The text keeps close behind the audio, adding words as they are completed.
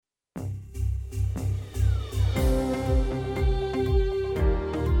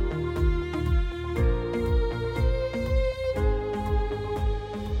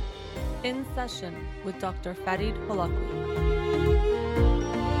Session with Dr. Farid Holakwi.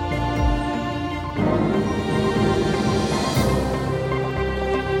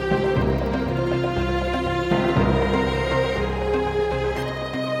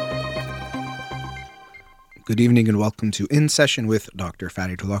 Good evening and welcome to In Session with Dr.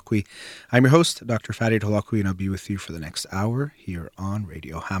 Farid Holakwi. I'm your host, Dr. Farid Holakwi, and I'll be with you for the next hour here on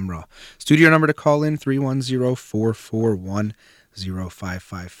Radio Hamra. Studio number to call in,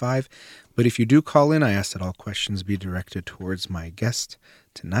 310-441-0555. But if you do call in, I ask that all questions be directed towards my guest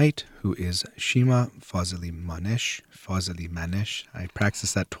tonight, who is Shima Fazeli Manesh. I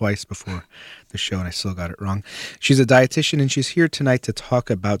practiced that twice before the show and I still got it wrong. She's a dietitian and she's here tonight to talk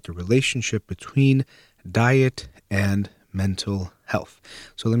about the relationship between diet and mental health.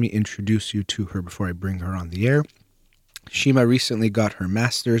 So let me introduce you to her before I bring her on the air. Shima recently got her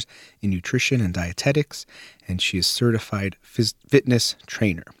master's in nutrition and dietetics, and she is certified fitness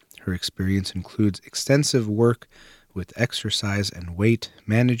trainer. Her experience includes extensive work with exercise and weight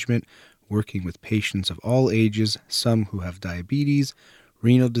management, working with patients of all ages, some who have diabetes,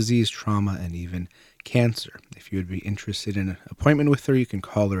 renal disease, trauma, and even cancer. If you would be interested in an appointment with her, you can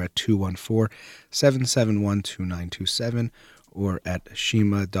call her at 214-771-2927 or at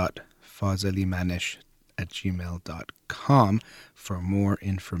shima.fazelimanesh@gmail.com for more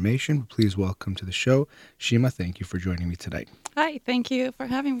information. Please welcome to the show, Shima. Thank you for joining me tonight. Hi, thank you for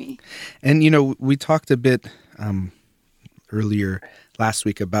having me. And, we talked a bit earlier last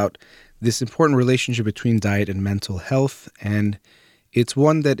week about this important relationship between diet and mental health, and it's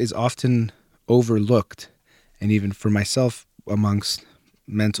one that is often overlooked. And even for myself, amongst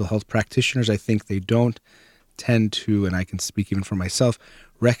mental health practitioners, I think they don't tend to, and I can speak even for myself,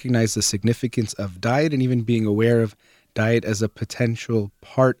 recognize the significance of diet and even being aware of diet as a potential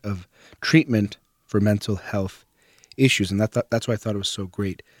part of treatment for mental health issues. And that's why I thought it was so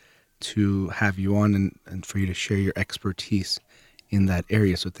great to have you on and for you to share your expertise in that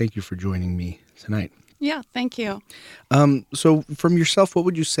area. So thank you for joining me tonight. Yeah, thank you. So from yourself, what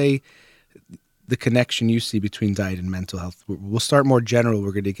would you say the connection you see between diet and mental health? We'll start more general.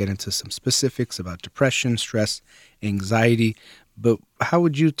 We're going to get into some specifics about depression, stress, anxiety. But how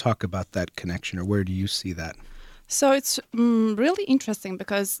would you talk about that connection, or where do you see that? So it's really interesting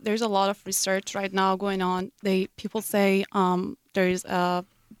because there's a lot of research right now going on. People say there is a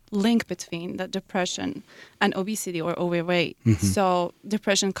link between the depression and obesity or overweight. Mm-hmm. So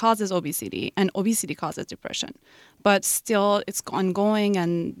depression causes obesity and obesity causes depression. But still it's ongoing,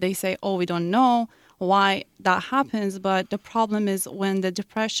 and they say, we don't know why that happens. But the problem is when the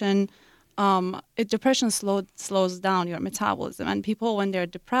depression slows down your metabolism. And people, when they're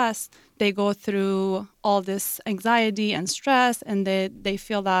depressed, they go through all this anxiety and stress, and they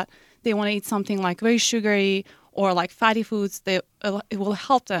feel that they want to eat something like very sugary or like fatty foods. It will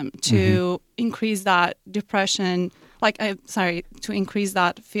help them to increase that depression, to increase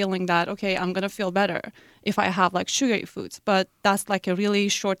that feeling that, okay, I'm going to feel better if I have like sugary foods. But that's like a really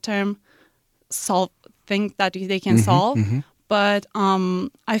short-term thing that they can solve. Mm-hmm. But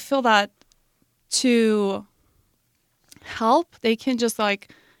I feel that to help, they can just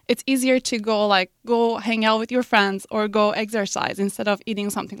it's easier to go hang out with your friends or go exercise instead of eating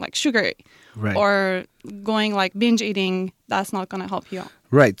something like sugary. Right. Or going binge eating. That's not going to help you out.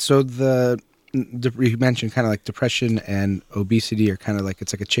 Right. So you mentioned kind of like depression and obesity are kind of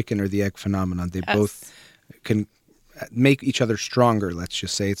it's like a chicken or the egg phenomenon. They both can make each other stronger, let's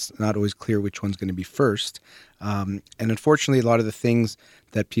just say. It's not always clear which one's going to be first. And unfortunately, a lot of the things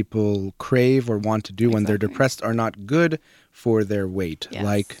that people crave or want to do when they're depressed are not good for their weight,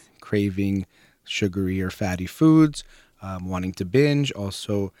 like craving sugary or fatty foods, wanting to binge,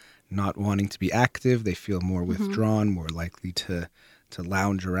 also not wanting to be active. They feel more withdrawn, more likely to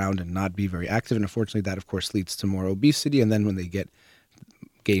lounge around and not be very active. And unfortunately, that, of course, leads to more obesity. And then when they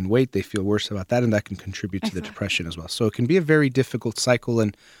gain weight, they feel worse about that, and that can contribute to the depression as well. So it can be a very difficult cycle,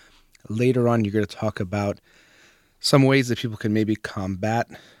 and later on you're going to talk about some ways that people can maybe combat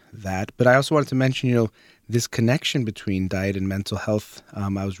that. But I also wanted to mention, this connection between diet and mental health.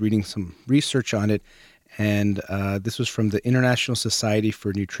 I was reading some research on it, and this was from the International Society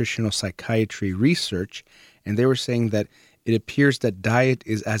for Nutritional Psychiatry Research, and they were saying that it appears that diet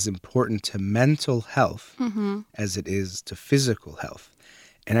is as important to mental health as it is to physical health.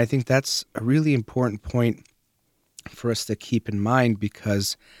 And I think that's a really important point for us to keep in mind,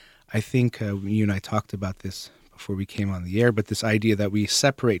 because I think you and I talked about this before we came on the air, but this idea that we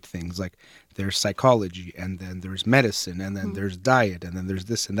separate things, like there's psychology, and then there's medicine, and then there's diet, and then there's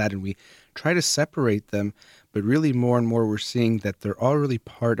this and that, and we try to separate them, but really more and more we're seeing that they're all really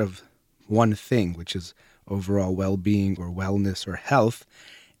part of one thing, which is overall well-being or wellness or health.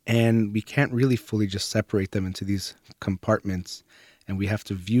 And we can't really fully just separate them into these compartments, and we have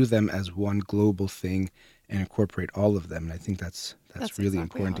to view them as one global thing and incorporate all of them. And I think that's really exactly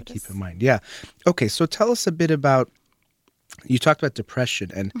important how to it keep is. in mind. Yeah. Okay, so tell us a bit about, you talked about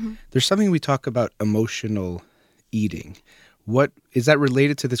depression, and there's something we talk about, emotional eating. What is that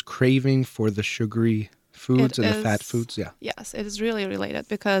related to this craving for the sugary foods It and the fat is- foods? Yeah. Yes, it is really related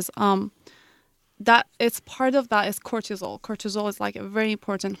because that it's part of that is cortisol. Cortisol is like a very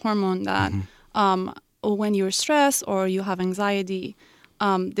important hormone that when you're stressed or you have anxiety,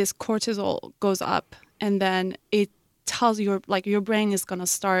 this cortisol goes up, and then it tells your brain is gonna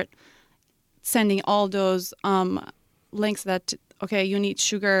start sending all those links that okay, you need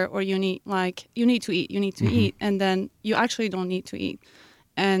sugar, or you need to eat, and then you actually don't need to eat,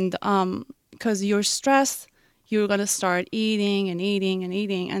 and because you're stressed, you're gonna start eating and eating and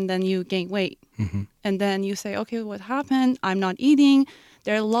eating, and then you gain weight, and then you say, okay, what happened? I'm not eating.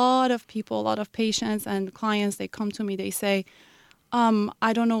 There are a lot of people, a lot of patients and clients. They come to me. They say,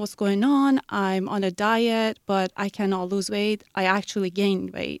 I don't know what's going on. I'm on a diet, but I cannot lose weight. I actually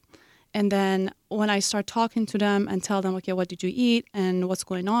gained weight. And then when I start talking to them and tell them, okay, what did you eat and what's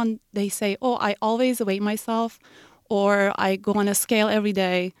going on? They say, oh, I always weigh myself, or I go on a scale every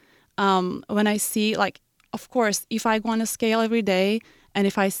day. When I see, of course, if I go on a scale every day and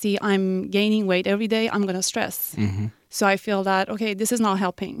if I see I'm gaining weight every day, I'm going to stress. So I feel that, okay, this is not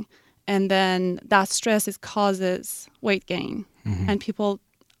helping. And then that stress causes weight gain. And people,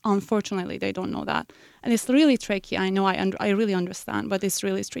 unfortunately, they don't know that. And it's really tricky. I know I really understand, but it's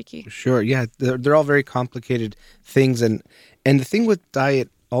really tricky. Sure. Yeah. They're all very complicated things. And the thing with diet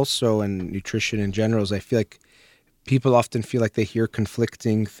also and nutrition in general is I feel like people often feel like they hear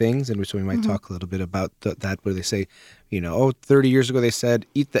conflicting things. And so we might talk a little bit about that, where they say, 30 years ago they said,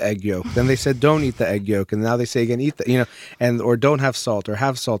 eat the egg yolk. Then they said, don't eat the egg yolk. And now they say again, eat the, or don't have salt, or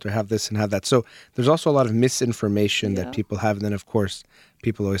have salt, or have this and have that. So there's also a lot of misinformation that people have. And then, of course,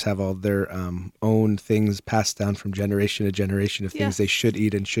 people always have all their own things passed down from generation to generation of things they should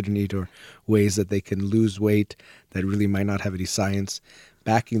eat and shouldn't eat, or ways that they can lose weight that really might not have any science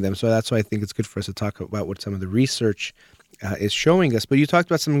backing them. So that's why I think it's good for us to talk about what some of the research is showing us. But you talked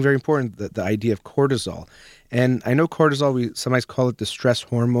about something very important, the idea of cortisol. And I know cortisol, we sometimes call it the stress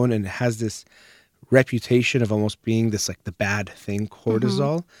hormone, and it has this reputation of almost being this like the bad thing,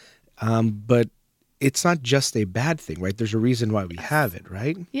 cortisol. But it's not just a bad thing, right? There's a reason why we have it,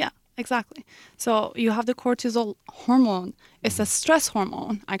 right? Yeah, exactly. So you have the cortisol hormone. It's a stress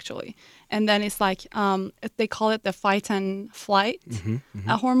hormone, actually. And then it's like, they call it the fight and flight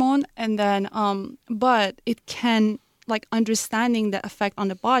hormone. And then, but it can, understanding the effect on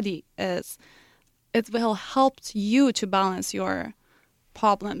the body is, it will help you to balance your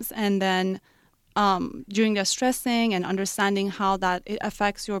problems. And then during the stressing and understanding how that it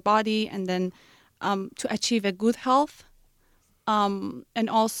affects your body, and then to achieve a good health. And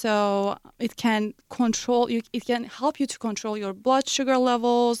also it can it can help you to control your blood sugar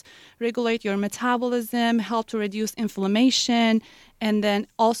levels, regulate your metabolism, help to reduce inflammation, and then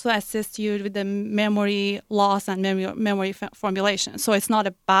also assist you with the memory loss and memory formulation. So it's not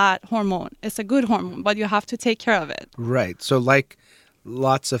a bad hormone. It's a good hormone, but you have to take care of it. Right. So like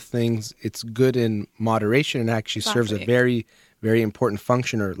lots of things, it's good in moderation, and actually serves a very, very important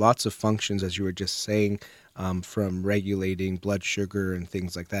function, or lots of functions, as you were just saying, from regulating blood sugar and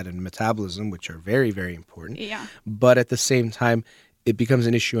things like that, and metabolism, which are very, very important. Yeah. But at the same time, it becomes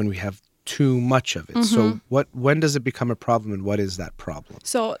an issue when we have too much of it. So when does it become a problem, and what is that problem?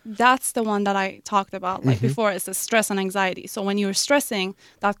 So that's the one that I talked about before, is the stress and anxiety. So when you're stressing,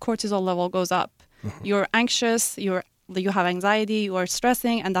 that cortisol level goes up. You're anxious, you have anxiety, you are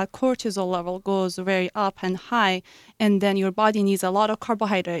stressing, and that cortisol level goes very up and high. And then your body needs a lot of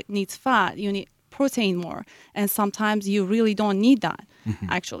carbohydrate, needs fat, you need protein more. And sometimes you really don't need that,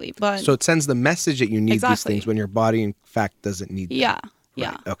 actually. But so it sends the message that you need these Exactly. things when your body, in fact, doesn't need them. yeah, Right.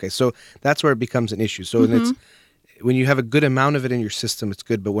 yeah. Okay, so that's where it becomes an issue. So when you have a good amount of it in your system, it's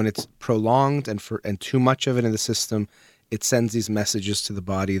good. But when it's prolonged and too much of it in the system, it sends these messages to the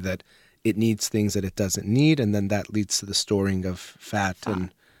body that it needs things that it doesn't need, and then that leads to the storing of fat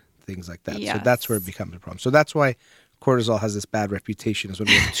and things like that. So that's where it becomes a problem. So that's why cortisol has this bad reputation, is when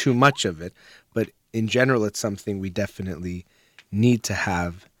we have too much of it. But in general, it's something we definitely need to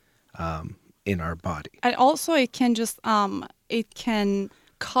have in our body. And also it can just it can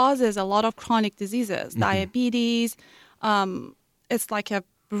causes a lot of chronic diseases, diabetes. It's like a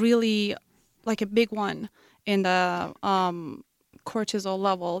really a big one in the cortisol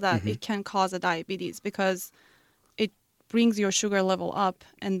level, that it can cause a diabetes, because brings your sugar level up,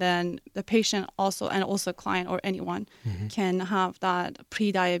 and then the patient also, and also client or anyone, can have that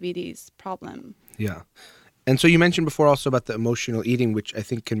pre-diabetes problem. Yeah. And so you mentioned before also about the emotional eating, which I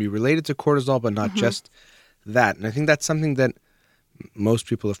think can be related to cortisol, but not just that. And I think that's something that most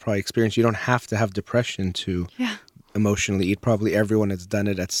people have probably experienced. You don't have to have depression to emotionally eat. Probably everyone has done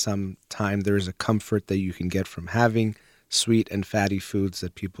it at some time. There is a comfort that you can get from having sweet and fatty foods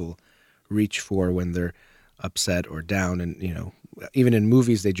that people reach for when they're upset or down. And, you know, even in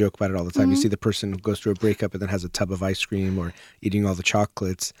movies, they joke about it all the time. You see the person who goes through a breakup and then has a tub of ice cream or eating all the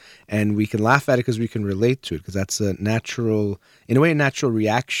chocolates. And we can laugh at it because we can relate to it, because that's a natural, in a way, a natural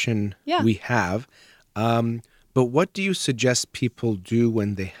reaction we have. But what do you suggest people do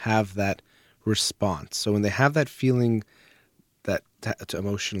when they have that response? So when they have that feeling that to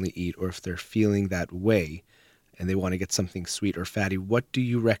emotionally eat, or if they're feeling that way and they want to get something sweet or fatty, what do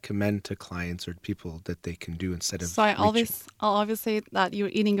you recommend to clients or people that they can do instead of So I'll always say that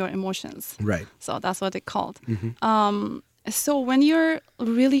you're eating your emotions. Right. So that's what it's called. So when you're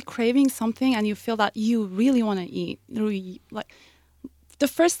really craving something and you feel that you really want to eat, like the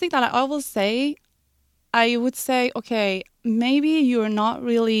first thing that I always say, I would say, okay, maybe you're not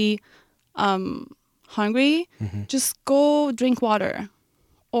really hungry. Just go drink water,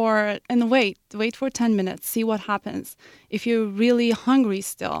 and wait for 10 minutes, see what happens. If you're really hungry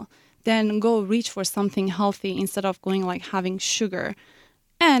still, then go reach for something healthy instead of going like having sugar.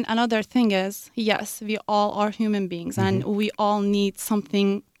 And another thing is, yes, we all are human beings and we all need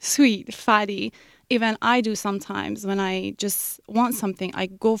something sweet, fatty. Even I do sometimes. When I just want something, I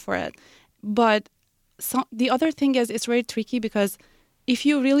go for it. But the other thing is, it's very tricky, because if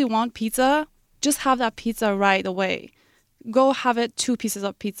you really want pizza, just have that pizza right away. Go have it 2 pieces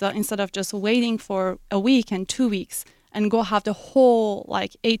of pizza instead of just waiting for a week and 2 weeks, and go have the whole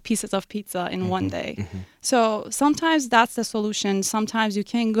like 8 pieces of pizza in one day. So sometimes that's the solution. Sometimes you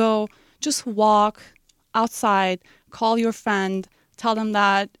can go just walk outside, call your friend, tell them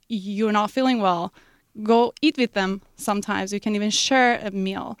that you're not feeling well. Go eat with them. Sometimes you can even share a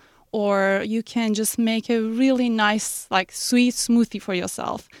meal. Or you can just make a really nice, like, sweet smoothie for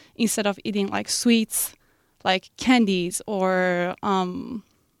yourself instead of eating like sweets, like candies or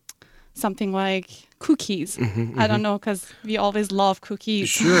something like cookies. I don't know, because we always love cookies.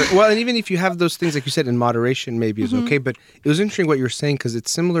 Sure. Well, and even if you have those things, like you said, in moderation, maybe is okay. But it was interesting what you were saying, because it's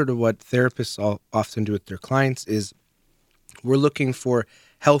similar to what therapists often do with their clients. Is we're looking for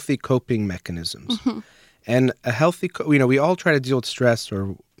healthy coping mechanisms, and a healthy, we all try to deal with stress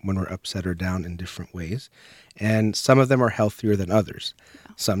or when we're upset or down in different ways. And some of them are healthier than others.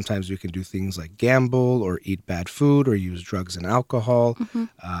 Yeah. Sometimes we can do things like gamble or eat bad food or use drugs and alcohol,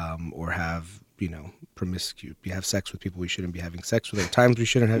 or have, promiscuous, have sex with people we shouldn't be having sex with, at times we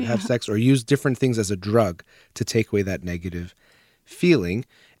shouldn't have sex, or use different things as a drug to take away that negative feeling.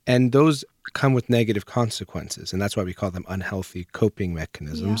 And those come with negative consequences. And that's why we call them unhealthy coping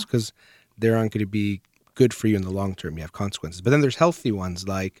mechanisms, because they aren't going to be good for you in the long term. You have consequences. But then there's healthy ones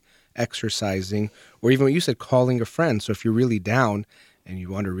like exercising, or even what you said, calling a friend. So if you're really down and you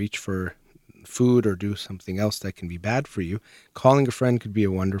want to reach for food or do something else that can be bad for you, calling a friend could be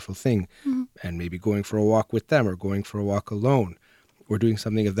a wonderful thing. And maybe going for a walk with them, or going for a walk alone, or doing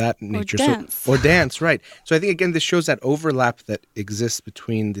something of that nature. Or dance, right. So I think, again, this shows that overlap that exists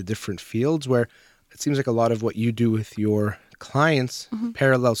between the different fields, where it seems like a lot of what you do with your clients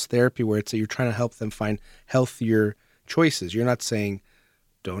parallels therapy, where it's that you're trying to help them find healthier choices. You're not saying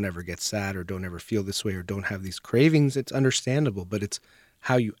don't ever get sad, or don't ever feel this way, or don't have these cravings. It's understandable, but it's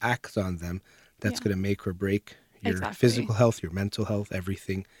how you act on them that's going to make or break your physical health, your mental health,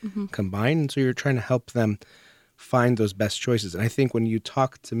 everything combined. And so you're trying to help them find those best choices. And I think when you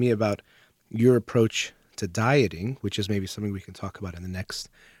talk to me about your approach to dieting, which is maybe something we can talk about in the next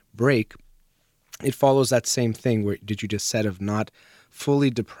break, it follows that same thing where did you just said of not fully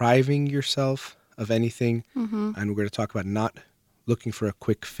depriving yourself of anything. And we're going to talk about not looking for a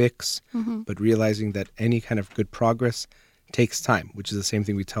quick fix, but realizing that any kind of good progress takes time, which is the same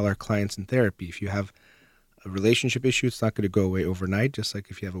thing we tell our clients in therapy. If you have a relationship issue, it's not going to go away overnight, just like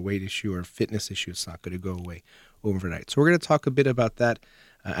if you have a weight issue or a fitness issue, it's not going to go away overnight. So we're going to talk a bit about that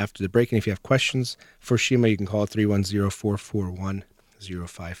after the break. And if you have questions for Shima, you can call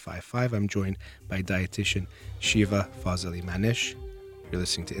 310-441-0555. I'm joined by dietitian Shiva Fazali Manish. You're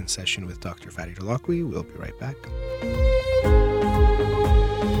listening to In Session with Dr. Fadi Holakwi. We'll be right back.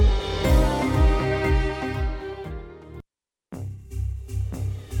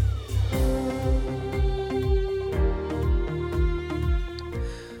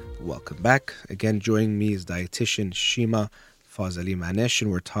 Welcome back. Again, joining me is dietitian Shima Fazali Manish,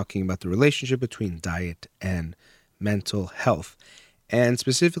 and we're talking about the relationship between diet and mental health. And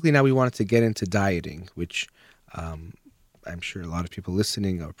specifically now we wanted to get into dieting, which I'm sure a lot of people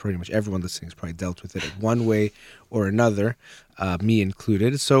listening, or pretty much everyone listening, has probably dealt with it in one way or another, me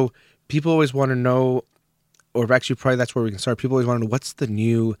included. So people always want to know, or actually probably that's where we can start. People always want to know, what's the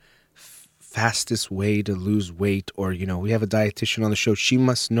new fastest way to lose weight? Or, we have a dietitian on the show. She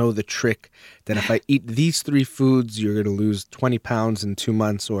must know the trick that if I eat these 3 foods, you're going to lose 20 pounds in 2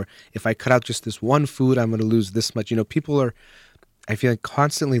 months. Or if I cut out just this one food, I'm going to lose this much. People are, I feel like,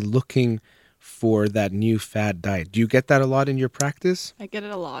 constantly looking for that new fad diet. Do you get that a lot in your practice? I get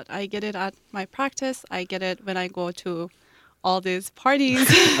it a lot. I get it at my practice. I get it when I go to all these parties,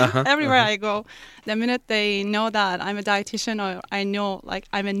 everywhere I go. The minute they know that I'm a dietitian, or I know like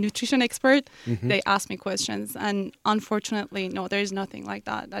I'm a nutrition expert, they ask me questions. And unfortunately, no, there is nothing like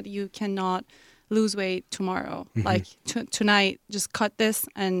that you cannot lose weight tomorrow. Like tonight, just cut this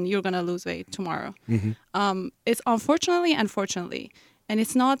and you're going to lose weight tomorrow. It's unfortunately. And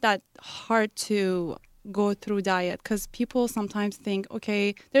it's not that hard to go through diet, because people sometimes think,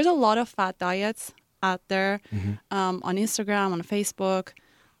 okay, there's a lot of fat diets out there on Instagram, on Facebook.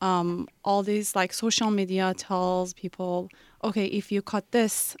 All these like social media tells people, okay, if you cut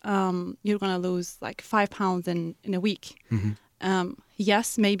this, you're going to lose like 5 pounds in a week.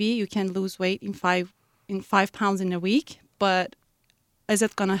 Yes, maybe you can lose weight in 5 pounds in a week, but is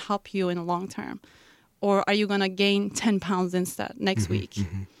it going to help you in the long term? Or are you going to gain 10 pounds instead next week?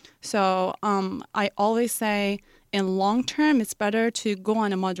 So I always say in long term, it's better to go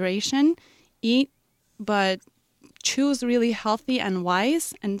on a moderation, eat, but choose really healthy and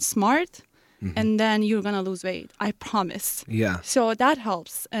wise and smart, and then you're going to lose weight. I promise. Yeah. So that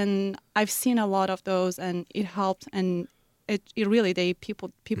helps. And I've seen a lot of those, and it helped. And it really,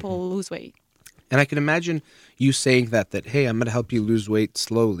 people lose weight. And I can imagine you saying that, hey, I'm going to help you lose weight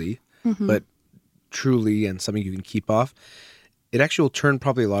slowly, but truly, and something you can keep off. It actually will turn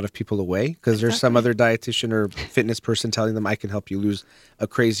probably a lot of people away, because there's some other dietitian or fitness person telling them, I can help you lose a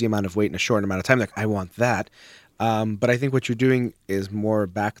crazy amount of weight in a short amount of time. Like, I want that. But I think what you're doing is more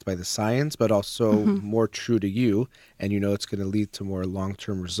backed by the science, but also more true to you. And it's going to lead to more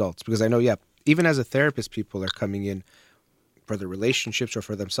long-term results. Because I know, even as a therapist, people are coming in for their relationships or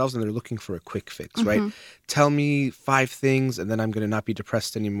for themselves, and they're looking for a quick fix, right? Tell me 5 things, and then I'm going to not be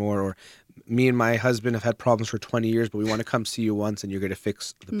depressed anymore. Or me and my husband have had problems for 20 years, but we want to come see you once, and you're going to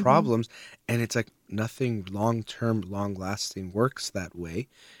fix the problems. And it's like nothing long-term, long-lasting works that way.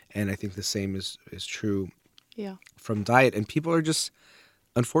 And I think the same is true from diet. And people are just,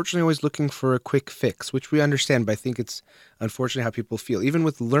 unfortunately, always looking for a quick fix, which we understand, but I think it's unfortunately how people feel. Even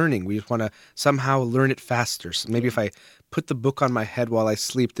with learning, we just want to somehow learn it faster. So maybe if I put the book on my head while I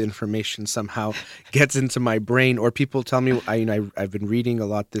sleep, the information somehow gets into my brain. Or people tell me, I've been reading a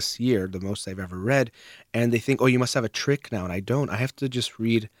lot this year, the most I've ever read, and they think, oh, you must have a trick now. And I don't. I have to just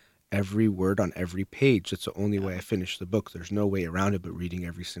read every word on every page. That's the only way I finish the book. There's no way around it but reading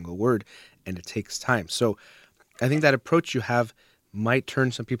every single word, and it takes time. So I think that approach you have might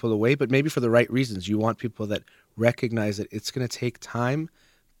turn some people away, but maybe for the right reasons. You want people that recognize that it's going to take time,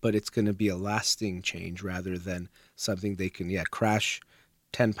 but it's going to be a lasting change rather than something they can, crash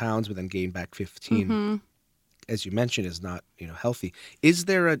 10 pounds but then gain back 15. As you mentioned, is not, healthy. Is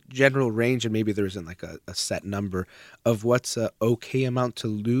there a general range, and maybe there isn't like a set number, of what's a okay amount to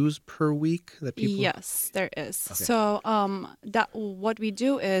lose per week that people? Yes, there is. Okay. So what we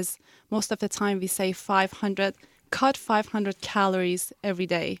do is, most of the time we say cut 500 calories every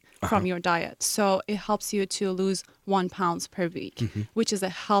day from your diet. So it helps you to lose 1 pound per week, which is a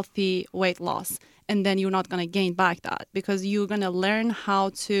healthy weight loss. And then you're not going to gain back that, because you're going to learn how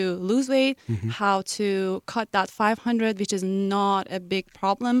to lose weight, how to cut that 500, which is not a big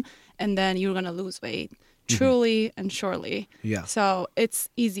problem. And then you're going to lose weight truly and surely. Yeah. So it's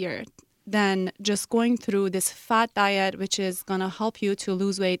easier than just going through this fat diet, which is going to help you to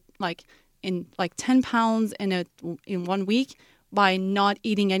lose weight in 10 pounds in 1 week by not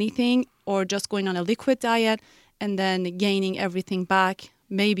eating anything, or just going on a liquid diet and then gaining everything back,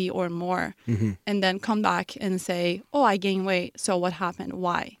 maybe or more, and then come back and say, oh, I gained weight. So what happened?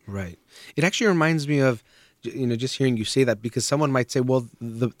 Why? Right. It actually reminds me of, just hearing you say that, because someone might say, well,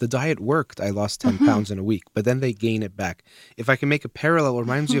 the diet worked. I lost 10 pounds in a week, but then they gain it back. If I can make a parallel, it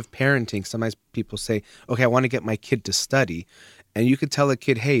reminds me of parenting. Sometimes people say, okay, I want to get my kid to study. And you could tell a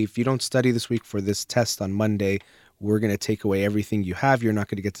kid, hey, if you don't study this week for this test on Monday, we're going to take away everything you have. You're not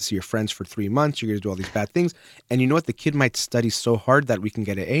going to get to see your friends for 3 months. You're going to do all these bad things. And you know what? The kid might study so hard that we can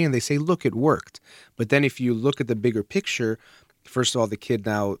get an A, and they say, look, it worked. But then if you look at the bigger picture, first of all, the kid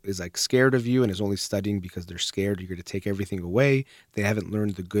now is like scared of you and is only studying because they're scared you're going to take everything away. They haven't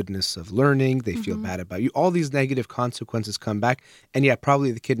learned the goodness of learning. They feel bad about you. All these negative consequences come back. And yeah,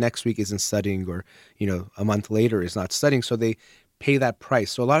 probably the kid next week isn't studying, or, a month later is not studying. So they pay that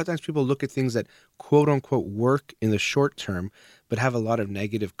price. So a lot of times people look at things that quote unquote work in the short term, but have a lot of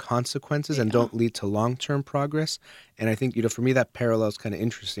negative consequences and don't lead to long-term progress. And I think, for me, that parallel is kind of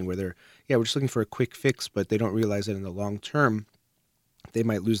interesting, where we're just looking for a quick fix, but they don't realize that in the long term, they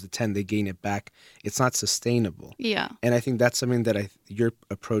might lose the 10, they gain it back. It's not sustainable. Yeah. And I think that's something that your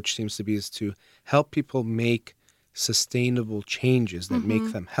approach seems to be, is to help people make sustainable changes that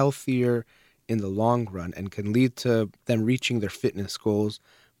make them healthier in the long run and can lead to them reaching their fitness goals,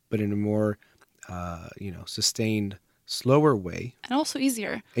 but in a more, sustained, slower way. And also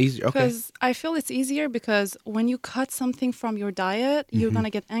easier. Easier, okay. Because I feel it's easier because when you cut something from your diet, you're going to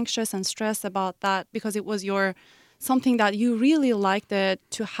get anxious and stressed about that because it was something that you really liked it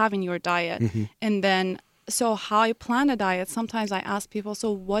to have in your diet. And then, so how I plan a diet, sometimes I ask people,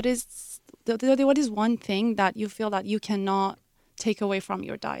 so what is one thing that you feel that you cannot take away from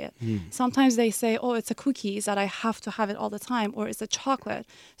your diet? Sometimes they say, oh, it's a cookies that I have to have it all the time, or it's a chocolate.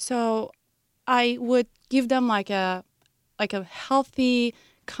 So I would give them like a healthy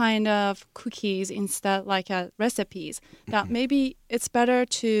kind of cookies instead, like recipes that maybe it's better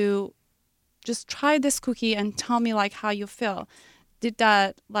to just try this cookie and tell me like how you feel. Did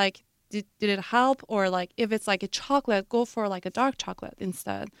that did it help? Or like if it's like a chocolate, go for like a dark chocolate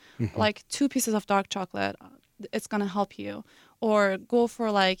instead. Like 2 pieces of dark chocolate, it's gonna help you. Or go for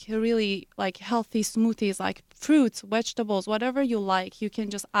like really like healthy smoothies, like fruits, vegetables, whatever you like, you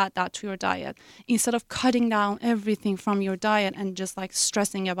can just add that to your diet instead of cutting down everything from your diet and just like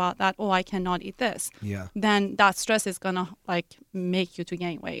stressing about that, oh, I cannot eat this. Yeah. Then that stress is gonna like make you to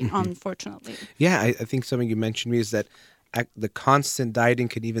gain weight, unfortunately. Yeah, I think something you mentioned to me is that the constant dieting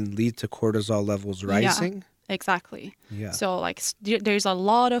can even lead to cortisol levels rising. Yeah, exactly. Yeah. So like there's a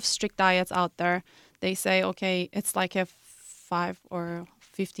lot of strict diets out there. They say, okay, it's like a 5 or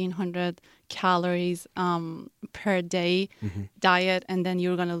 1,500 calories per day diet, and then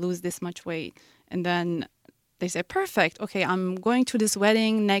you're going to lose this much weight. And then they say, perfect. Okay, I'm going to this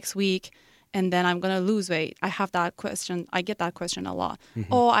wedding next week, and then I'm going to lose weight. I have that question. I get that question a lot.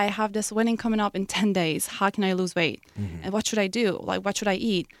 Oh, I have this wedding coming up in 10 days. How can I lose weight? And what should I do? Like, what should I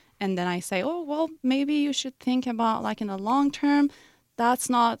eat? And then I say, oh, well, maybe you should think about like in the long term, that's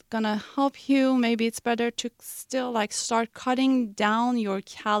not going to help you. Maybe it's better to still like start cutting down your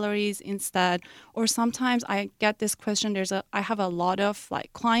calories instead. Or sometimes I get this question. I have a lot of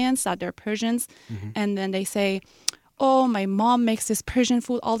like clients that they're Persians, and then they say, oh, my mom makes this Persian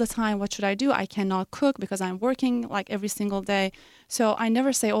food all the time. What should I do? I cannot cook because I'm working like every single day. So I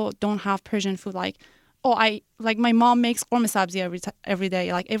never say, oh, don't have Persian food. Like, oh, my mom makes ghormeh sabzi every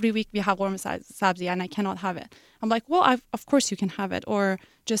day. Like every week we have ghormeh sabzi and I cannot have it. I'm like, well, of course you can have it. Or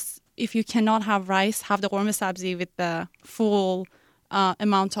just if you cannot have rice, have the ghormeh sabzi with the full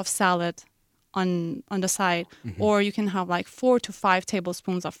amount of salad on the side. Or you can have like 4 to 5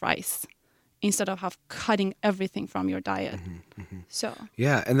 tablespoons of rice instead of cutting everything from your diet. So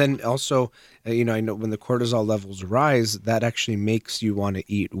yeah, and then also, I know when the cortisol levels rise, that actually makes you want to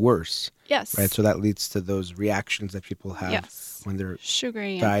eat worse. Yes. Right. So that leads to those reactions that people have when they're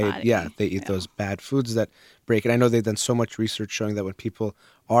sugary diet. and fatty. Yeah, they eat those bad foods that break. And I know they've done so much research showing that when people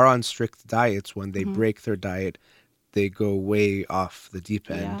are on strict diets, when they break their diet, they go way off the deep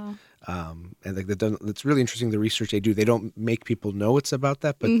end. Yeah. And like it's really interesting, the research they do. They don't make people know it's about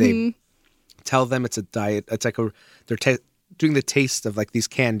that, but they tell them it's a diet. It's like they're doing the taste of like these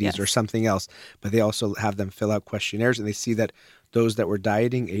candies or something else, but they also have them fill out questionnaires, and they see that those that were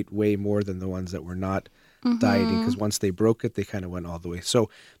dieting ate way more than the ones that were not dieting, because once they broke it, they kind of went all the way. So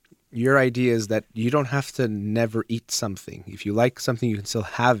your idea is that you don't have to never eat something. If you like something, you can still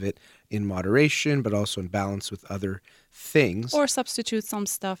have it in moderation, but also in balance with other things. Or substitute some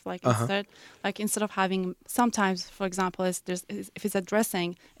stuff instead of having, sometimes, for example, if it's a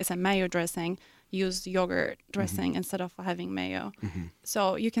dressing, it's a mayo dressing, use yogurt dressing instead of having mayo.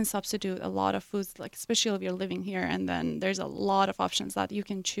 So you can substitute a lot of foods, like especially if you're living here, and then there's a lot of options that you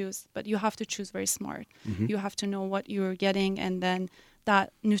can choose, but you have to choose very smart. You have to know what you're getting, and then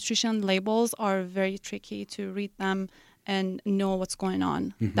that nutrition labels are very tricky to read them and know what's going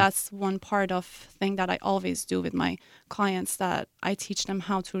on. That's one part of thing that I always do with my clients, that I teach them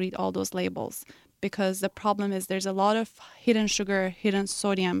how to read all those labels, because the problem is there's a lot of hidden sugar, hidden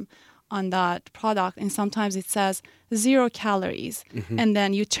sodium on that product, and sometimes it says 0 calories, and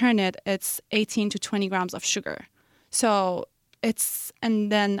then you turn it, it's 18 to 20 grams of sugar. So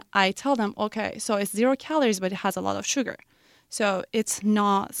and then I tell them, okay, so it's 0 calories, but it has a lot of sugar. So it's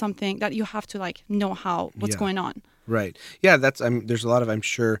not something that you have to like know what's going on. Right. Yeah, there's a lot of, I'm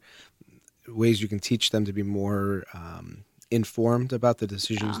sure, ways you can teach them to be more informed about the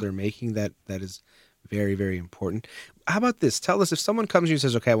decisions they're making. That is very, very important. How about this? Tell us, if someone comes to you and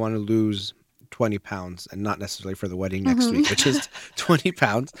says, okay, I want to lose 20 pounds, and not necessarily for the wedding next week, but just 20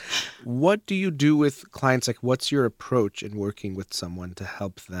 pounds, what do you do with clients? Like, what's your approach in working with someone to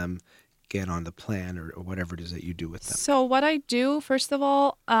help them get on the plan or whatever it is that you do with them? So what I do, first of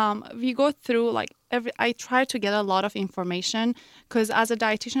all, we go through like I try to get a lot of information, because as a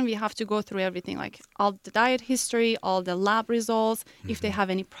dietitian, we have to go through everything, like all the diet history, all the lab results. If they have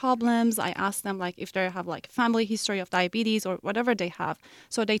any problems, I ask them like if they have like family history of diabetes or whatever they have.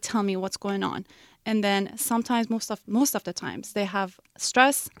 So they tell me what's going on. And then sometimes, most of the times, they have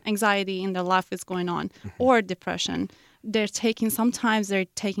stress, anxiety in their life is going on, or depression. Sometimes they're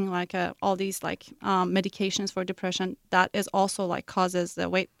taking like all these like medications for depression that is also like causes the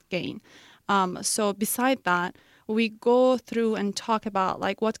weight gain. So beside that, we go through and talk about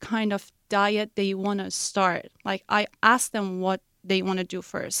like what kind of diet they want to start. Like I ask them what they want to do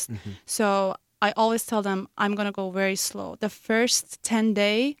first. So I always tell them I'm going to go very slow. The first 10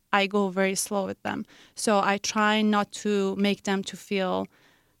 days, I go very slow with them. So I try not to make them to feel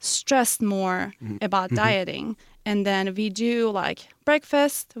stressed more about dieting. And then we do like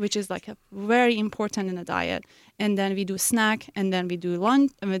breakfast, which is like a very important in the diet. And then we do snack, and then we do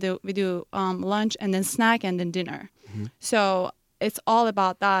lunch, and we do lunch, and then snack, and then dinner. So it's all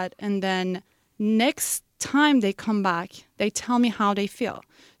about that. And then next time they come back, they tell me how they feel.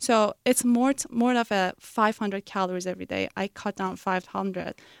 So it's more of a 500 calories every day. I cut down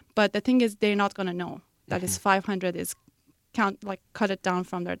 500, but the thing is, they're not gonna know that it's 500 is cut it down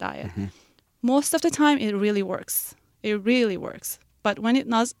from their diet. Most of the time, it really works. It really works. But when it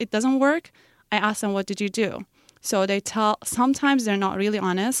doesn't work, I ask them, what did you do? So sometimes they're not really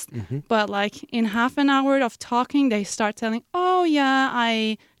honest, but like in half an hour of talking, they start telling, oh yeah,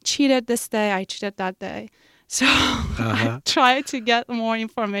 I cheated this day, I cheated that day. So I try to get more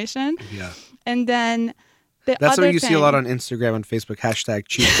information. Yeah. And then that's what you see a lot on Instagram and Facebook,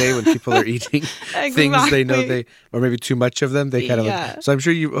 #cheat day, when people are eating things they know or maybe too much of them. They kind of so I'm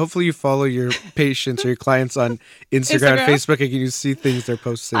sure hopefully you follow your patients or your clients on Instagram and Facebook, and you see things they're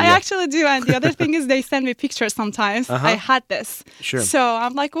posting. I actually do. And the other thing is they send me pictures sometimes. I had this. Sure. So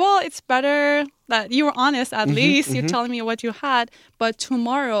I'm like, well, it's better that you were honest. At least you're telling me what you had. But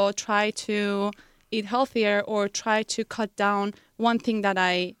tomorrow, try to eat healthier or try to cut down one thing that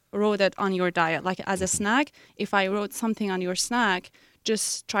I wrote it on your diet. Like as a snack, if I wrote something on your snack,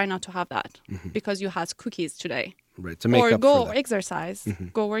 just try not to have that because you had cookies today. Right, to make or up go for that. Exercise,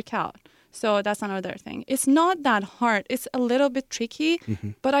 go work out. So that's another thing. It's not that hard. It's a little bit tricky,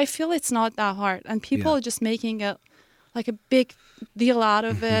 but I feel it's not that hard. And people are just making it like a big deal out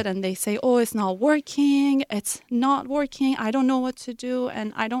of it, and they say, oh, it's not working. It's not working. I don't know what to do.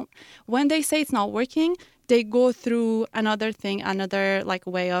 And when they say it's not working, they go through another like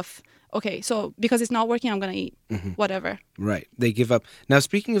way of, okay, so because it's not working, I'm going to eat whatever. Right. They give up. Now,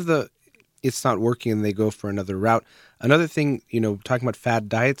 speaking of it's not working and they go for another route. Another thing, talking about fad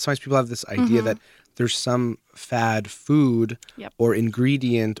diets, sometimes people have this idea that there's some fad food or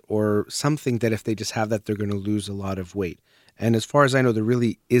ingredient or something that if they just have that, they're going to lose a lot of weight. And as far as I know, there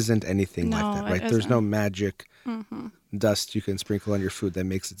really isn't anything like that, right? There's no magic dust you can sprinkle on your food that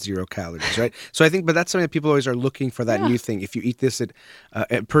makes it 0 calories, right? So I think, but that's something that people always are looking for, that new thing. If you eat this,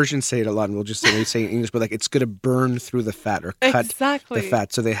 Persians say it a lot, and we'll just say it in English, but like it's going to burn through the fat or cut the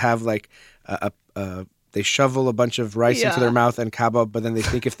fat. So they have like they shovel a bunch of rice into their mouth and kebab, but then they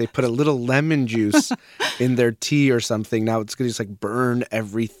think if they put a little lemon juice in their tea or something, now it's going to just like burn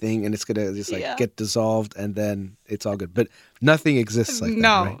everything and it's going to just like get dissolved and then it's all good. But nothing exists like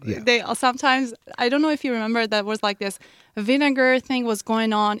that, right? Yeah. They sometimes, I don't know if you remember, that was like this vinegar thing was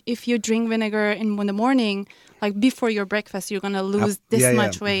going on. If you drink vinegar in the morning, like before your breakfast, you're going to lose this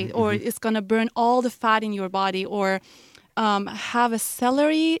much weight, or it's going to burn all the fat in your body, or have a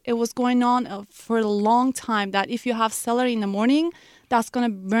celery. It was going on for a long time that if you have celery in the morning, that's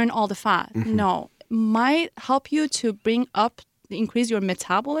going to burn all the fat. No, might help you to increase your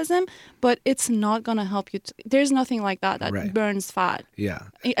metabolism, but it's not going to help you. There's nothing like that burns fat. Yeah.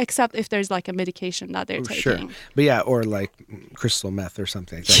 Except if there's like a medication that they're taking. Sure. But or like crystal meth or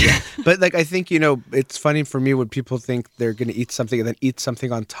something like that. Yeah. But like, I think, it's funny for me when people think they're going to eat something and then eat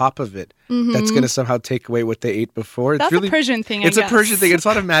something on top of it that's going to somehow take away what they ate before. That's really a Persian thing, It's a Persian thing. It's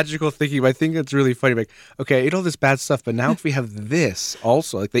not a magical thinking, but I think it's really funny. Like, okay, I ate all this bad stuff, but now if we have this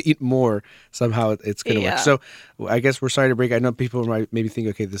also, like they eat more, somehow it's going to work. So I guess we're sorry to break. I know people might maybe think,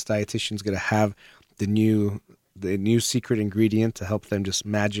 okay, this dietitian's going to have the new the new secret ingredient to help them just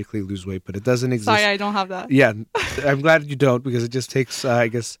magically lose weight, but it doesn't exist. Sorry, I don't have that. Yeah, I'm glad you don't, because it just takes, I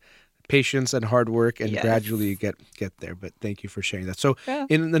guess, patience and hard work, and Yes. gradually you get there. But thank you for sharing that. So Yeah.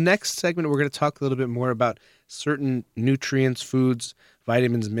 in the next segment, we're going to talk a little bit more about certain nutrients, foods,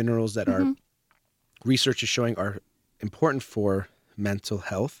 vitamins, minerals that our research is showing are important for mental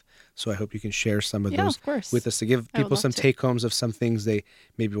health. So I hope you can share some of Yeah, those of course. with us to give I would people love some to. take-homes of some things they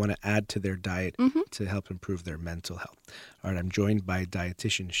maybe want to add to their diet to help improve their mental health. All right, I'm joined by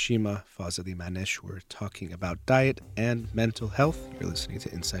dietitian Shima Fazali Manesh. We're talking about diet and mental health. You're listening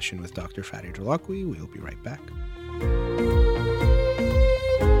to In Session with Dr. Farid Holakwi. We'll be right back.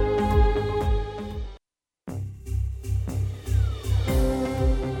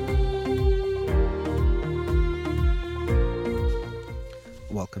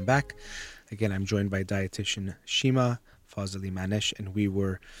 Welcome back. Again, I'm joined by dietitian Shima Fazali Manesh, and we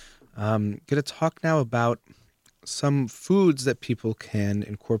were going to talk now about some foods that people can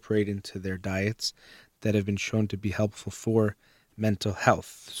incorporate into their diets that have been shown to be helpful for mental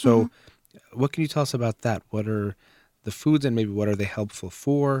health. So what can you tell us about that? What are the foods, and maybe what are they helpful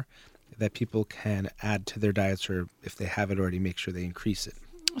for that people can add to their diets, or if they have it already, make sure they increase it?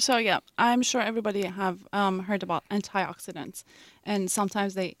 So yeah, I'm sure everybody have heard about antioxidants, and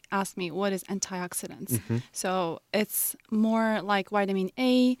sometimes they ask me, what is antioxidants? So it's more like vitamin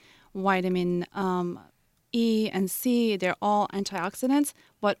A, vitamin E and C. They're all antioxidants.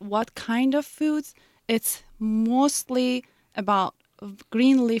 But what kind of foods? It's mostly about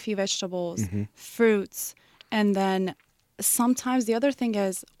green leafy vegetables, fruits, and then sometimes the other thing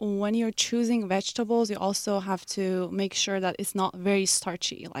is when you're choosing vegetables, you also have to make sure that it's not very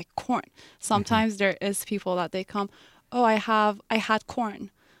starchy, like corn. Sometimes there is people that they come, oh, I had corn.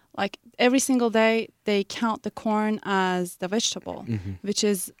 Like every single day they count the corn as the vegetable, which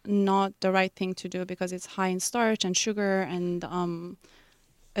is not the right thing to do because it's high in starch and sugar, and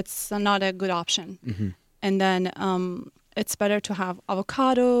it's not a good option. And then it's better to have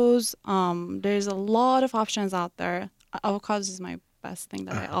avocados. There's a lot of options out there. Avocados is my best thing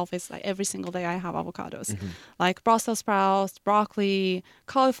that I always, like every single day I have avocados. Like Brussels sprouts, broccoli,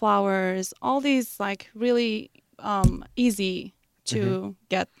 cauliflowers, all these like really easy to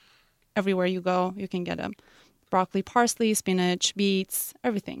get everywhere you go. You can get them. Broccoli, parsley, spinach, beets,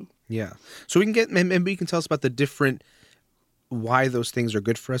 everything. Yeah. So we can get, maybe you can tell us about the different, why those things are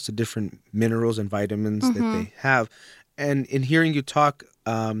good for us, the different minerals and vitamins that they have. And in hearing you talk,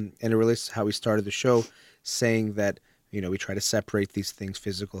 and it relates to how we started the show, saying that, you know, we try to separate these things,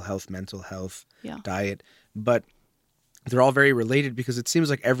 physical health, mental health, diet, but they're all very related, because it seems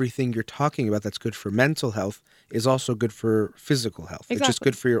like everything you're talking about that's good for mental health is also good for physical health. It's just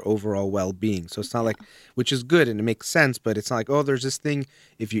good for your overall well-being. So it's not like, which is good and it makes sense, but it's not like, oh, there's this thing,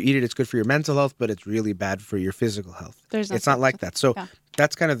 if you eat it, it's good for your mental health, but it's really bad for your physical health. It's not like that. So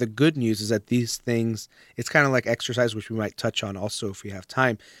that's kind of the good news, is that these things, it's kind of like exercise, which we might touch on also if we have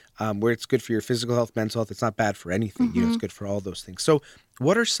time, where it's good for your physical health, mental health. It's not bad for anything. You know, it's good for all those things. So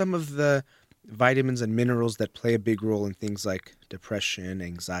what are some of the vitamins and minerals that play a big role in things like depression,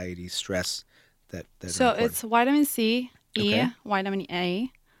 anxiety, stress? So it's vitamin C, E, vitamin A,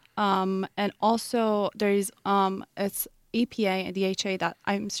 and also there is it's EPA and DHA that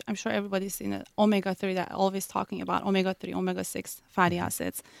I'm sure everybody's seen it. Omega-3 that always talking about, omega-3, omega-6 fatty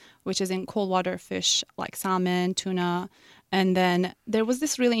acids, which is in cold water fish like salmon, tuna, and then there was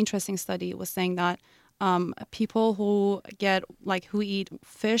this really interesting study was saying that people who eat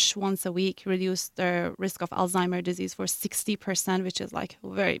fish once a week reduce their risk of Alzheimer's disease for 60%, which is like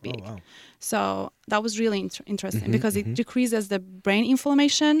very big. Oh, wow. So that was really interesting because it decreases the brain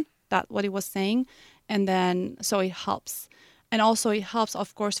inflammation, that what it was saying. And then, so it helps. And also it helps,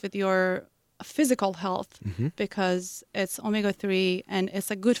 of course, with your physical health because it's omega-3 and it's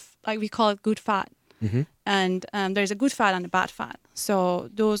a good, like we call it good fat. And there's a good fat and a bad fat. So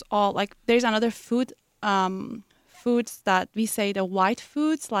those all, like there's another foods that we say the white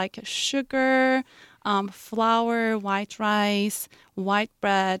foods like sugar, flour, white rice, white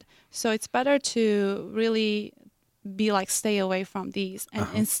bread. So it's better to really be like stay away from these and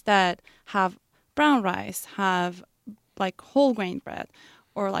instead have brown rice, have like whole grain bread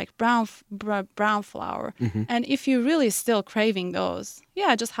or like brown flour. And if you're really still craving those,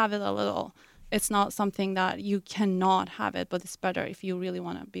 just have it a little. It's not something that you cannot have it, but it's better if you really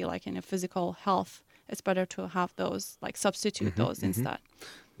want to be like in a physical health. It's better to have those, like substitute those instead.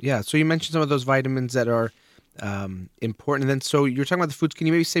 Yeah. So you mentioned some of those vitamins that are important. And then, so you're talking about the foods. Can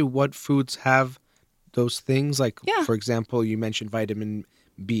you maybe say what foods have those things? Like, for example, you mentioned vitamin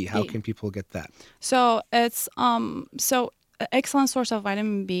B. How can people get that? So it's an excellent source of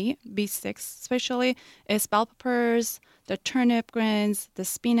vitamin B, B6 especially, is bell peppers, the turnip greens, the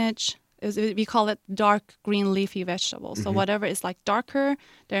spinach. We call it dark green leafy vegetables. So whatever is like darker,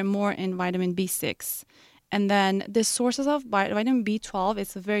 they're more in vitamin B6. And then the sources of vitamin B12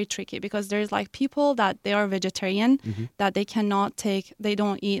 is very tricky because there's like people that they are vegetarian, that they cannot take, they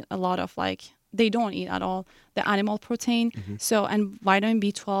don't eat a lot of they don't eat at all the animal protein. So, and vitamin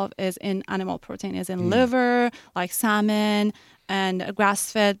B12 is in animal protein, is in liver, like salmon and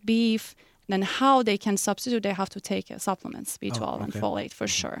grass-fed beef. Then how they can substitute, they have to take supplements, B12 and folate for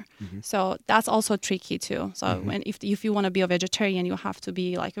sure. So that's also tricky too. So when, if you want to be a vegetarian, you have to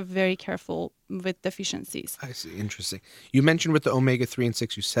be like very careful with deficiencies. I see. Interesting. You mentioned with the omega-3 and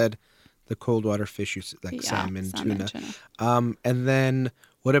 6, you said the cold water fish, like salmon, tuna. And then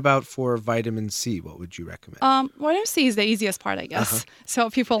what about for vitamin C? What would you recommend? Vitamin C is the easiest part, I guess. So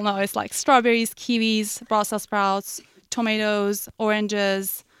people know it's like strawberries, kiwis, Brussels sprouts, tomatoes,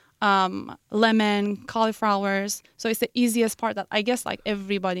 oranges, lemon, cauliflowers. So it's the easiest part that I guess like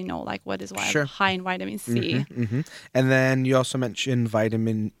everybody know like what is high in vitamin C. And then you also mentioned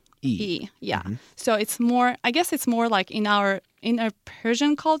vitamin E. Yeah. So it's more, I guess it's more like in our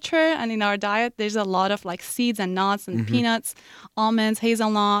Persian culture and in our diet, there's a lot of like seeds and nuts and peanuts, almonds,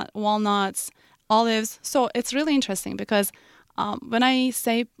 hazelnut, walnuts, olives. So it's really interesting because when I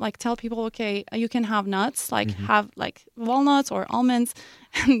say like tell people, okay, you can have nuts, like have like walnuts or almonds.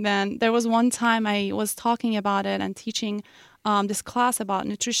 And then there was one time I was talking about it and teaching this class about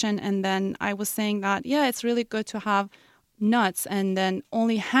nutrition. And then I was saying that, yeah, it's really good to have nuts and then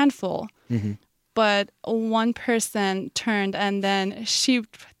only handful. But one person turned and then she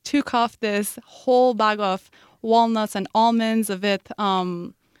took off this whole bag of walnuts and almonds with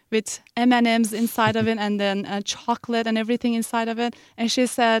M&Ms inside of it and then chocolate and everything inside of it. And she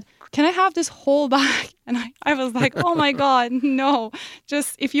said, can I have this whole bag? And I was like, oh my God, no.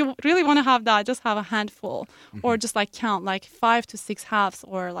 Just if you really want to have that, just have a handful or just like count like 5 to 6 halves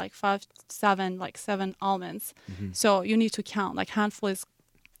or like 5 to 7, like 7 almonds. So you need to count, like handful is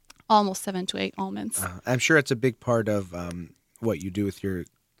almost 7 to 8 almonds. I'm sure it's a big part of what you do with your.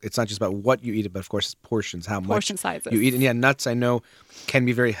 It's not just about what you eat, but of course it's portions, how Portion much sizes. you eat. And yeah, nuts I know can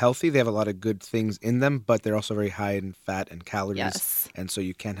be very healthy. They have a lot of good things in them, but they're also very high in fat and calories. Yes. And so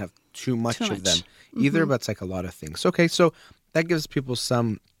you can't have too much of them either, but it's like a lot of things. Okay, so that gives people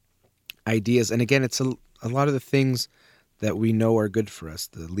some ideas. And again, it's a lot of the things that we know are good for us.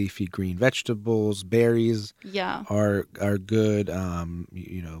 The leafy green vegetables, berries are good.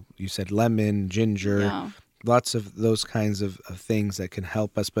 You said lemon, ginger. Yeah. Lots of those kinds of things that can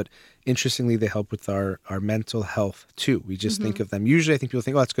help us. But interestingly, they help with our mental health too. We just think of them. Usually I think people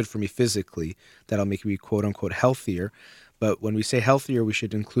think, oh, it's good for me physically. That'll make me quote unquote healthier. But when we say healthier, we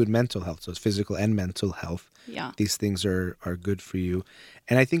should include mental health. So it's physical and mental health. Yeah. These things are good for you.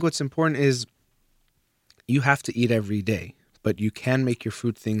 And I think what's important is you have to eat every day. But you can make your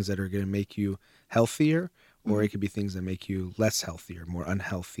food things that are going to make you healthier, or it could be things that make you less healthy or more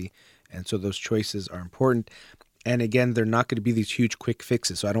unhealthy. And so those choices are important. And again, they're not going to be these huge quick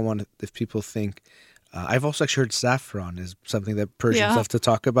fixes. So I don't want to, if people think, I've also actually heard saffron is something that Persians love to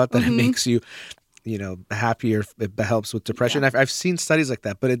talk about, that it makes you, happier. It helps with depression. I've seen studies like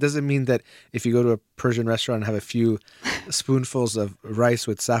that, but it doesn't mean that if you go to a Persian restaurant and have a few spoonfuls of rice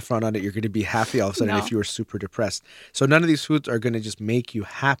with saffron on it, you're going to be happy all of a sudden if you were super depressed. So none of these foods are going to just make you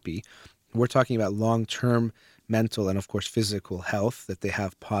happy. We're talking about long-term mental and, of course, physical health, that they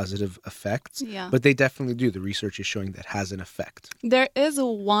have positive effects. Yeah. But they definitely do. The research is showing that has an effect. There is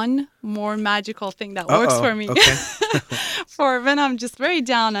one more magical thing that works for me. Okay. For when I'm just very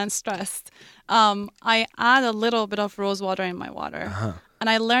down and stressed. I add a little bit of rose water in my water. And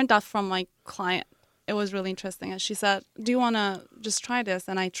I learned that from my client. It was really interesting. And she said, do you want to just try this?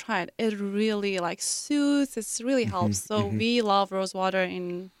 And I tried. It really soothes. It really helps. So we love rose water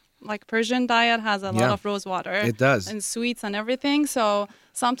in Persian diet has a lot of rose water. It does. And sweets and everything. So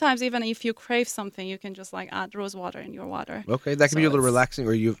sometimes even if you crave something, you can just add rose water in your water. Okay, that can be a little relaxing.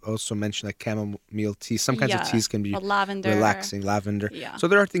 Or you've also mentioned chamomile tea. Some kinds of teas can be relaxing, lavender. Yeah. So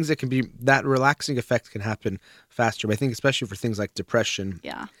there are things that can be, that relaxing effect can happen faster. But I think especially for things like depression.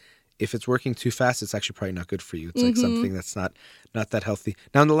 Yeah. If it's working too fast, it's actually probably not good for you. It's like something that's not that healthy.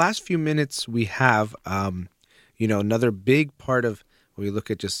 Now, in the last few minutes, we have, another big part of when we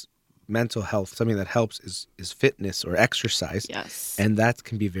look at just mental health, something that helps is fitness or exercise. Yes. And that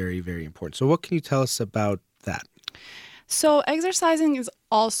can be very, very important. So what can you tell us about that? So exercising is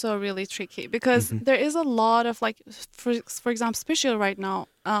also really tricky because there is a lot of for example, especially right now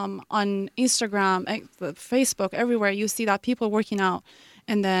on Instagram, Facebook, everywhere you see that people working out.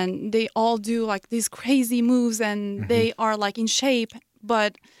 and then they all do like these crazy moves and they are like in shape,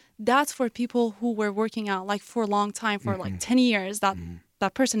 but that's for people who were working out like for a long time, for like 10 years, that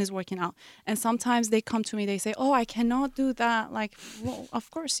person is working out. And sometimes they come to me, they say, oh, I cannot do that. Like, well,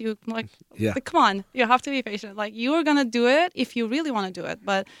 of course you like, come on, you have to be patient. Like, you are going to do it if you really want to do it,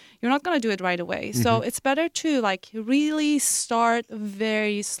 but you're not going to do it right away. So it's better to like really start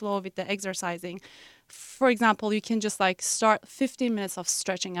very slow with the exercising. For example, you can just like start 15 minutes of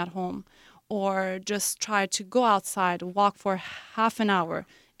stretching at home, or just try to go outside, walk for half an hour.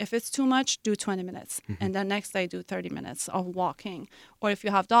 If it's too much, do 20 minutes. And then next day, do 30 minutes of walking. Or if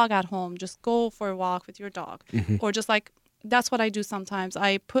you have dog at home, just go for a walk with your dog. Or just like, that's what I do sometimes.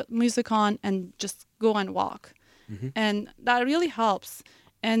 I put music on and just go and walk. And that really helps.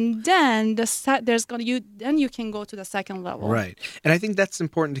 And then then you can go to the second level. Right. And I think that's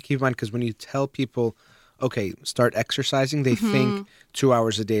important to keep in mind, because when you tell people, okay, start exercising, they think 2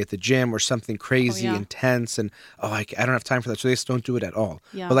 hours a day at the gym or something crazy, intense, and, I don't have time for that. So they just don't do it at all.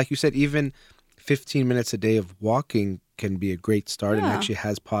 Yeah. But like you said, even 15 minutes a day of walking can be a great start and actually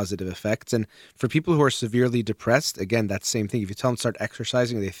has positive effects. And for people who are severely depressed, again, that same thing. If you tell them to start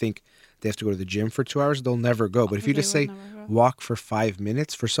exercising, they think they have to go to the gym for 2 hours, they'll never go. But if you just say walk for 5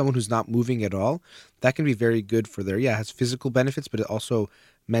 minutes, for someone who's not moving at all, that can be very good for it has physical benefits, but it also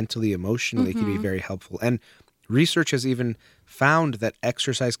mentally, emotionally can be very helpful. And research has even found that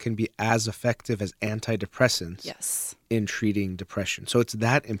exercise can be as effective as antidepressants in treating depression. So it's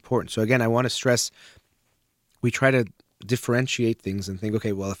that important. So again, I want to stress, we try to differentiate things and think,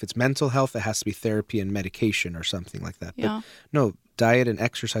 okay, well, if it's mental health, it has to be therapy and medication or something like that. But no, diet and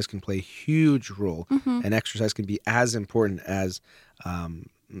exercise can play a huge role, and exercise can be as important as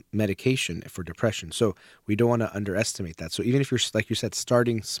medication for depression. So we don't want to underestimate that. So even if you're, like you said,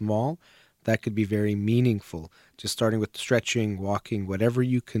 starting small, that could be very meaningful. Just starting with stretching, walking, whatever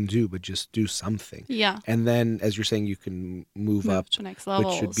you can do, but just do something. Yeah. And then, as you're saying, you can move up to next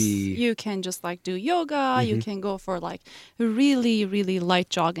levels. Which should be... You can just like do yoga. You can go for like really, really light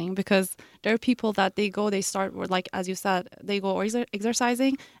jogging, because there are people that they start with, like, as you said, they go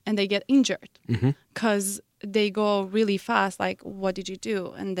exercising and they get injured because they go really fast. Like, what did you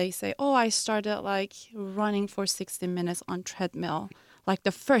do? And they say, oh, I started like running for 60 minutes on treadmill, like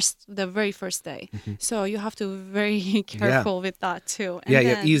the very first day. So you have to be very careful with that too.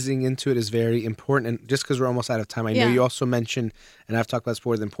 And easing into it is very important. And just because we're almost out of time, I know you also mentioned, and I've talked about this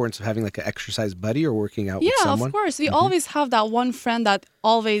before, the importance of having like an exercise buddy or working out with someone. Yeah, of course. We always have that one friend that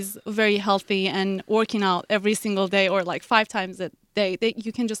always very healthy and working out every single day, or like 5 times a day.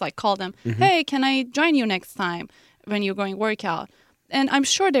 You can just like call them, hey, can I join you next time when you're going workout? And I'm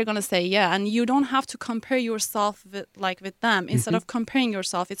sure they're going to say yeah. And you don't have to compare yourself with them. Instead of comparing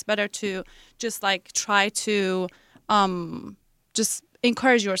yourself, it's better to just like try to just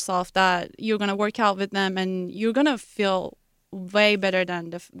encourage yourself that you're going to work out with them and you're going to feel way better than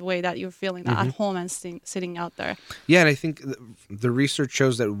the way that you're feeling at home and sitting out there. Yeah, and I think the research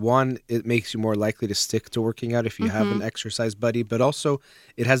shows that, one, it makes you more likely to stick to working out if you have an exercise buddy, but also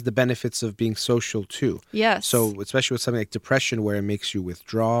it has the benefits of being social too. Yes. So especially with something like depression, where it makes you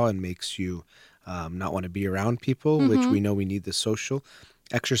withdraw and makes you not want to be around people, which we know we need the social.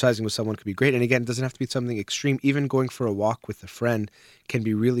 Exercising with someone could be great. And again, it doesn't have to be something extreme. Even going for a walk with a friend can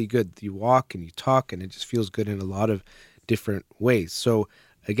be really good. You walk and you talk and it just feels good in a lot of different ways. So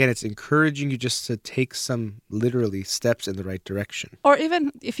again, it's encouraging you just to take some literally steps in the right direction. Or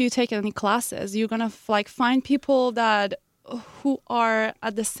even if you take any classes, you're gonna like find people who are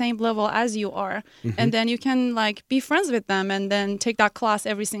at the same level as you are, and then you can like be friends with them and then take that class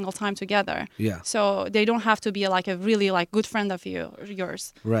every single time together. Yeah. So they don't have to be like a really like good friend of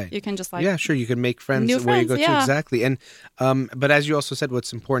yours. Right. You can just like sure, you can make friends where you go to. Exactly. And but as you also said,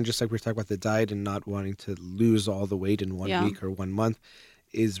 what's important, just like we were talking about the diet and not wanting to lose all the weight in 1 week or 1 month,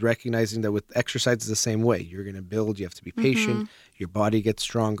 is recognizing that with exercise is the same way. You're going to build, you have to be patient, your body gets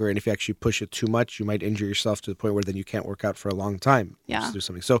stronger, and if you actually push it too much, you might injure yourself to the point where then you can't work out for a long time. Just do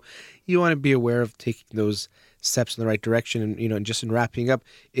something. So you want to be aware of taking those steps in the right direction. And, and just in wrapping up,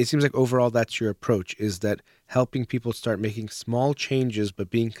 it seems like overall that's your approach, is that helping people start making small changes but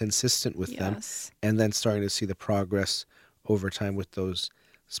being consistent with them, and then starting to see the progress over time with those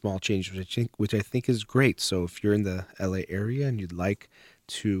small changes, which I think is great. So if you're in the LA area and you'd like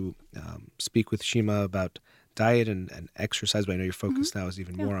to speak with Shima about diet and exercise, but I know your focus now is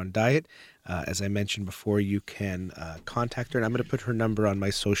even more on diet. As I mentioned before, you can contact her, and I'm going to put her number on my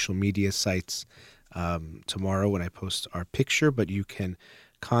social media sites tomorrow when I post our picture, but you can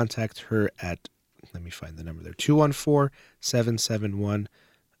contact her at, let me find the number there,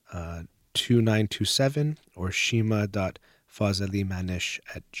 214-771-2927 or shima.farid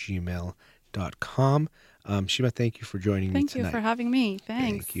fazalimanish@gmail.com. Shima, thank you for joining me tonight. Thank you for having me.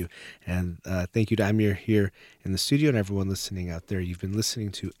 Thanks. Thank you. And thank you to Amir here in the studio and everyone listening out there. You've been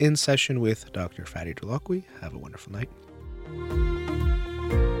listening to In Session with Dr. Fadi Holakwi. Have a wonderful night.